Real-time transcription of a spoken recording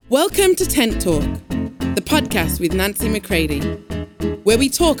Welcome to Tent Talk, the podcast with Nancy McCready, where we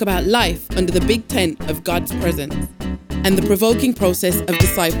talk about life under the big tent of God's presence and the provoking process of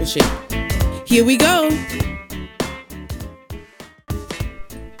discipleship. Here we go.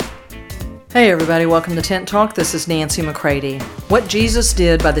 Hey everybody, welcome to Tent Talk. This is Nancy McCready. What Jesus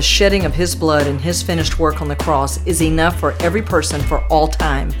did by the shedding of His blood and His finished work on the cross is enough for every person for all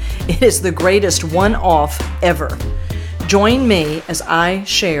time. It is the greatest one-off ever. Join me as I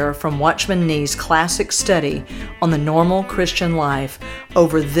share from Watchman Nee's classic study on the normal Christian life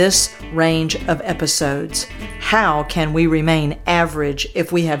over this range of episodes. How can we remain average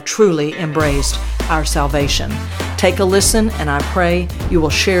if we have truly embraced our salvation? Take a listen, and I pray you will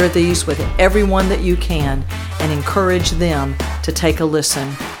share these with everyone that you can and encourage them to take a listen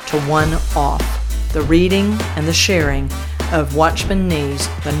to One Off, the reading and the sharing of Watchman Nee's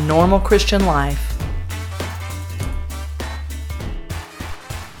The Normal Christian Life.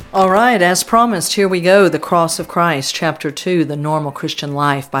 All right, as promised, here we go, The Cross of Christ, Chapter 2, The Normal Christian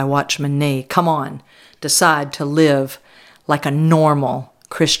Life by Watchman Nee. Come on, decide to live like a normal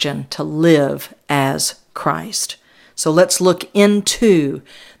Christian, to live as Christ. So let's look into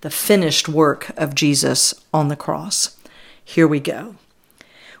the finished work of Jesus on the cross. Here we go.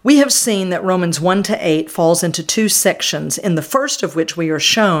 We have seen that Romans 1-8 falls into two sections, in the first of which we are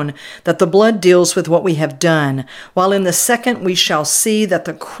shown that the blood deals with what we have done, while in the second we shall see that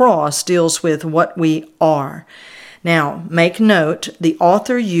the cross deals with what we are. Now, make note, the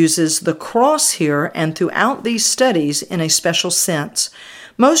author uses the cross here and throughout these studies in a special sense.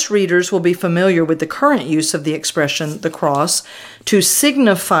 Most readers will be familiar with the current use of the expression, the cross, to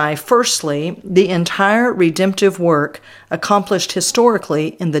signify, firstly, the entire redemptive work accomplished historically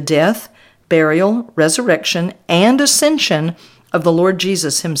in the death, burial, resurrection, and ascension of the Lord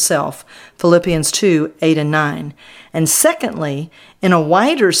Jesus Himself, Philippians 2:8-9. And secondly, in a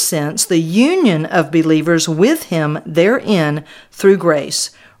wider sense, the union of believers with Him therein through grace,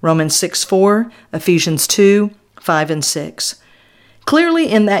 Romans 6:4, Ephesians 2:5-6.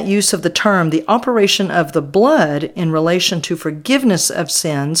 Clearly, in that use of the term, the operation of the blood in relation to forgiveness of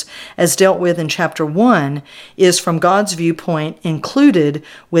sins, as dealt with in chapter 1, is from God's viewpoint included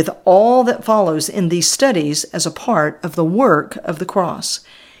with all that follows in these studies as a part of the work of the cross.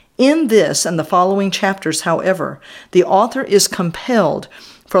 In this and the following chapters, however, the author is compelled,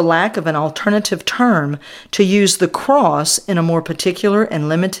 for lack of an alternative term, to use the cross in a more particular and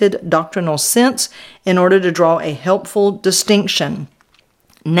limited doctrinal sense in order to draw a helpful distinction,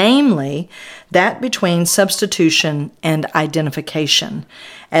 namely that between substitution and identification,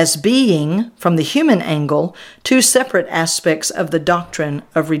 as being, from the human angle, two separate aspects of the doctrine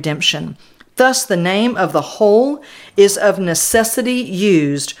of redemption. Thus, the name of the whole is of necessity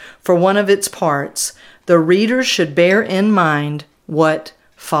used for one of its parts. The reader should bear in mind what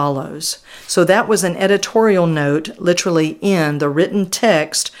follows. So that was an editorial note, literally in the written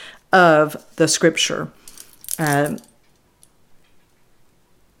text of the scripture.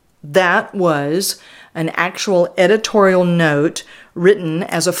 That was an actual editorial note written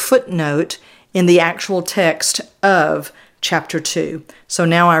as a footnote in the actual text of chapter 2. So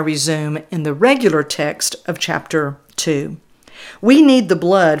now I resume in the regular text of chapter 2. We need the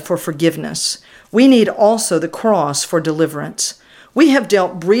blood for forgiveness. We need also the cross for deliverance. We have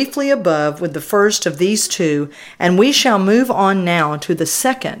dealt briefly above with the first of these two, and we shall move on now to the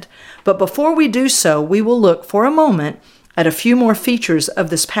second. But before we do so, we will look for a moment at a few more features of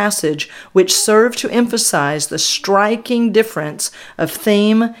this passage which serve to emphasize the striking difference of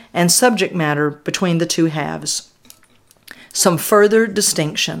theme and subject matter between the two halves. Some further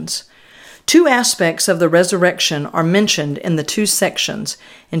distinctions. Two aspects of the resurrection are mentioned in the two sections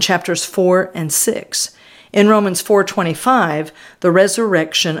in chapters 4 and 6. In Romans 4:25, the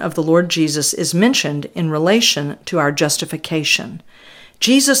resurrection of the Lord Jesus is mentioned in relation to our justification.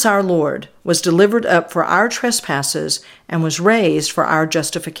 Jesus our Lord was delivered up for our trespasses and was raised for our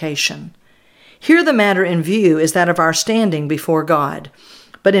justification. Here the matter in view is that of our standing before God.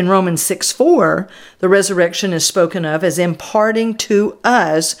 But in Romans 6:4, the resurrection is spoken of as imparting to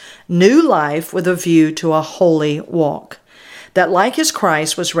us new life with a view to a holy walk. That like as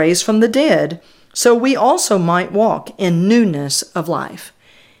Christ was raised from the dead, so we also might walk in newness of life.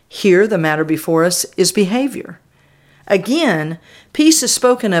 Here the matter before us is behavior. Again, peace is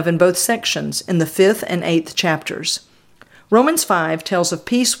spoken of in both sections in the 5th and 8th chapters. Romans 5 tells of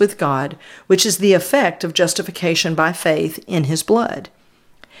peace with God, which is the effect of justification by faith in His blood.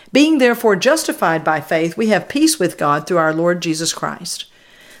 Being therefore justified by faith, we have peace with God through our Lord Jesus Christ.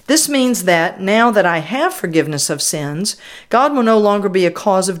 This means that now that I have forgiveness of sins, God will no longer be a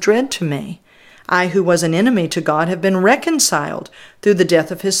cause of dread to me. I who was an enemy to God have been reconciled through the death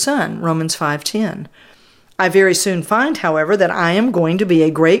of his Son, Romans 5:10. I very soon find, however, that I am going to be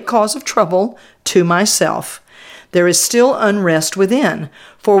a great cause of trouble to myself. There is still unrest within,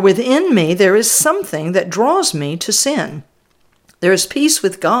 for within me there is something that draws me to sin. There is peace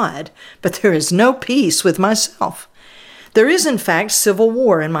with God, but there is no peace with myself. There is, in fact, civil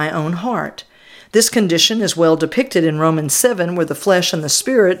war in my own heart. This condition is well depicted in Romans 7, where the flesh and the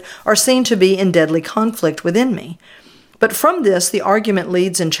spirit are seen to be in deadly conflict within me. But from this, the argument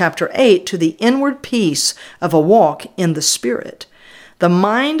leads in chapter 8 to the inward peace of a walk in the Spirit. The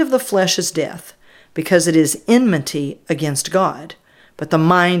mind of the flesh is death, because it is enmity against God. But the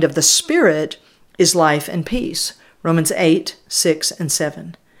mind of the Spirit is life and peace. Romans 8, 6, and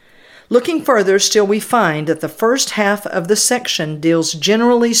 7. Looking further, still we find that the first half of the section deals,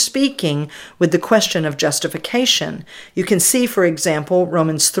 generally speaking, with the question of justification. You can see, for example,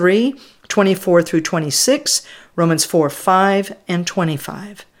 Romans 3, 24 through 26, Romans 4, 5, and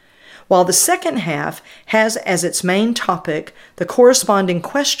 25. While the second half has as its main topic the corresponding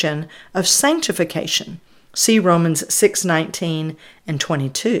question of sanctification. See Romans 6, 19, and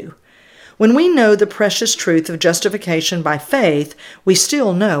 22. When we know the precious truth of justification by faith, we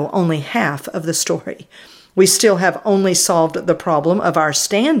still know only half of the story. We still have only solved the problem of our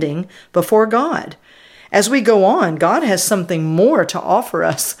standing before God. As we go on, God has something more to offer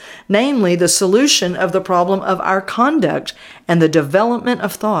us, namely the solution of the problem of our conduct, and the development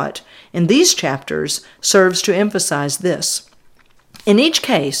of thought in these chapters serves to emphasize this. In each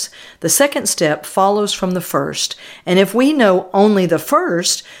case, the second step follows from the first, and if we know only the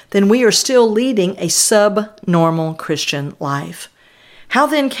first, then we are still leading a subnormal Christian life. How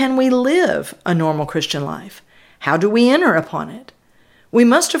then can we live a normal Christian life? How do we enter upon it? We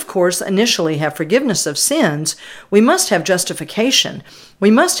must, of course, initially have forgiveness of sins. We must have justification. We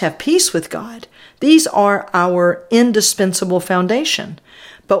must have peace with God. These are our indispensable foundation.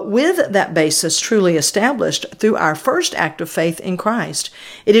 But with that basis truly established through our first act of faith in Christ,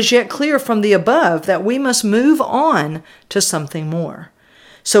 it is yet clear from the above that we must move on to something more.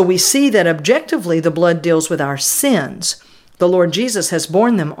 So we see that objectively the blood deals with our sins. The Lord Jesus has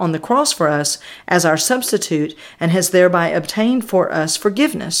borne them on the cross for us as our substitute and has thereby obtained for us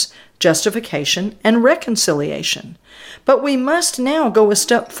forgiveness, justification, and reconciliation. But we must now go a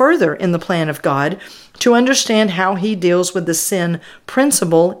step further in the plan of God to understand how he deals with the sin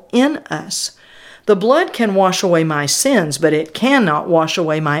principle in us. The blood can wash away my sins, but it cannot wash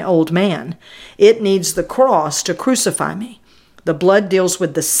away my old man. It needs the cross to crucify me. The blood deals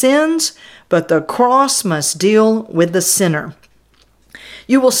with the sins, but the cross must deal with the sinner.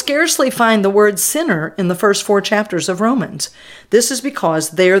 You will scarcely find the word sinner in the first 4 chapters of Romans. This is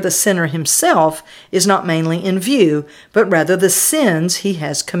because there the sinner himself is not mainly in view, but rather the sins he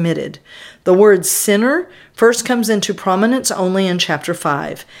has committed. The word sinner first comes into prominence only in chapter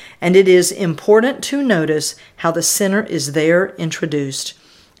 5, and it is important to notice how the sinner is there introduced.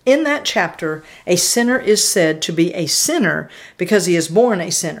 In that chapter, a sinner is said to be a sinner because he is born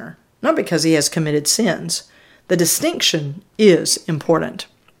a sinner, not because he has committed sins. The distinction is important.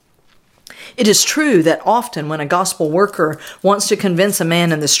 It is true that often when a gospel worker wants to convince a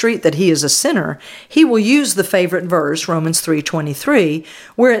man in the street that he is a sinner, he will use the favorite verse, Romans 3:23,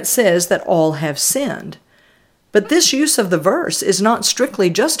 where it says that all have sinned. But this use of the verse is not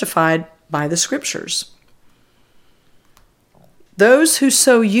strictly justified by the Scriptures. Those who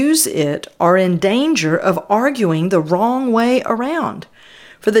so use it are in danger of arguing the wrong way around.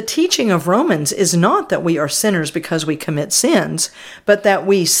 For the teaching of Romans is not that we are sinners because we commit sins, but that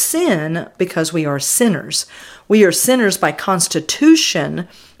we sin because we are sinners. We are sinners by constitution,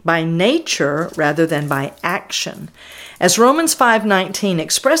 by nature, rather than by action. As Romans 5:19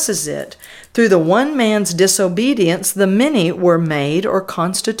 expresses it, through the one man's disobedience, the many were made or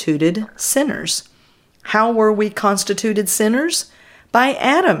constituted sinners. How were we constituted sinners? By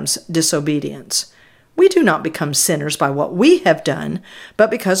Adam's disobedience. We do not become sinners by what we have done, but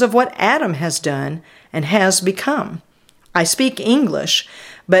because of what Adam has done and has become. I speak English,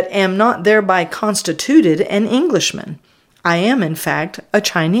 but am not thereby constituted an Englishman. I am, in fact, a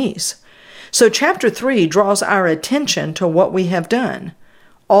Chinese. So chapter 3 draws our attention to what we have done.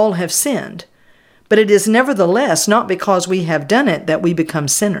 All have sinned, but it is nevertheless not because we have done it that we become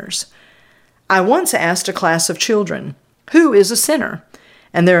sinners. I once asked a class of children, "Who is a sinner?"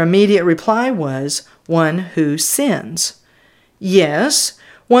 And their immediate reply was, "One who sins." Yes,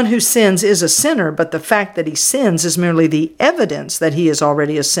 one who sins is a sinner, but the fact that he sins is merely the evidence that he is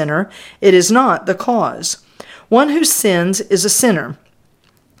already a sinner. It is not the cause. One who sins is a sinner,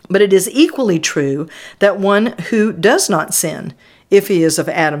 but it is equally true that one who does not sin if he is of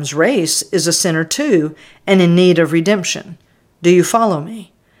Adam's race, is a sinner too, and in need of redemption. Do you follow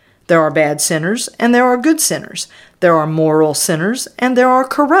me? There are bad sinners, and there are good sinners. There are moral sinners, and there are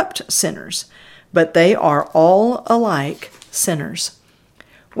corrupt sinners. But they are all alike sinners.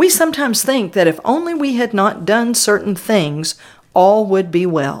 We sometimes think that if only we had not done certain things, all would be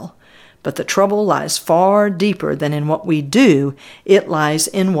well. But the trouble lies far deeper than in what we do. It lies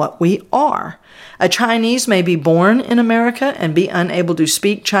in what we are. A Chinese may be born in America and be unable to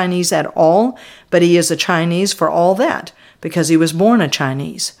speak Chinese at all, but he is a Chinese for all that, because he was born a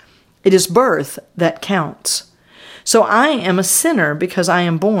Chinese. It is birth that counts. So I am a sinner because I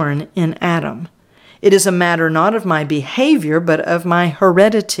am born in Adam. It is a matter not of my behavior, but of my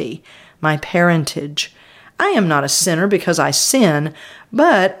heredity, my parentage. I am not a sinner because I sin,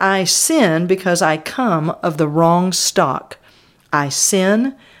 but I sin because I come of the wrong stock. I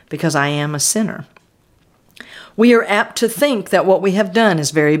sin because I am a sinner. We are apt to think that what we have done is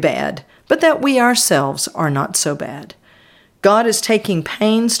very bad, but that we ourselves are not so bad. God is taking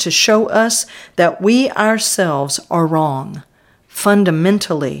pains to show us that we ourselves are wrong,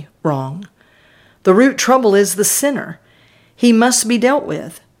 fundamentally wrong. The root trouble is the sinner. He must be dealt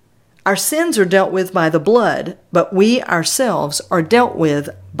with. Our sins are dealt with by the blood, but we ourselves are dealt with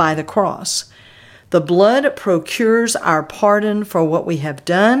by the cross. The blood procures our pardon for what we have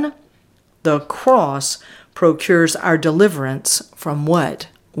done. The cross procures our deliverance from what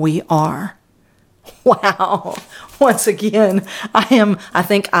we are. Wow. Once again, I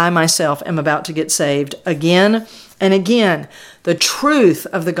think I myself am about to get saved again and again. The truth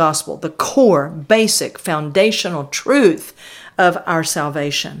of the gospel, the core, basic, foundational truth of our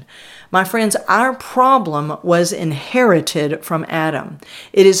salvation. My friends, our problem was inherited from Adam.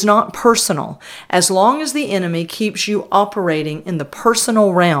 It is not personal. As long as the enemy keeps you operating in the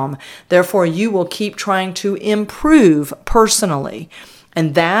personal realm, therefore you will keep trying to improve personally.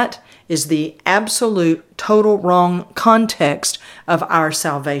 And that is the absolute, total wrong context of our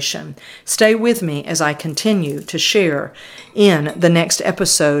salvation. Stay with me as I continue to share in the next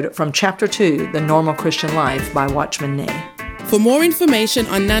episode from Chapter 2, The Normal Christian Life by Watchman Nee. For more information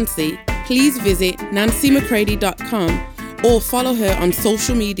on Nancy, please visit nancymccready.com or follow her on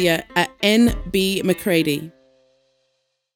social media at NB McCready.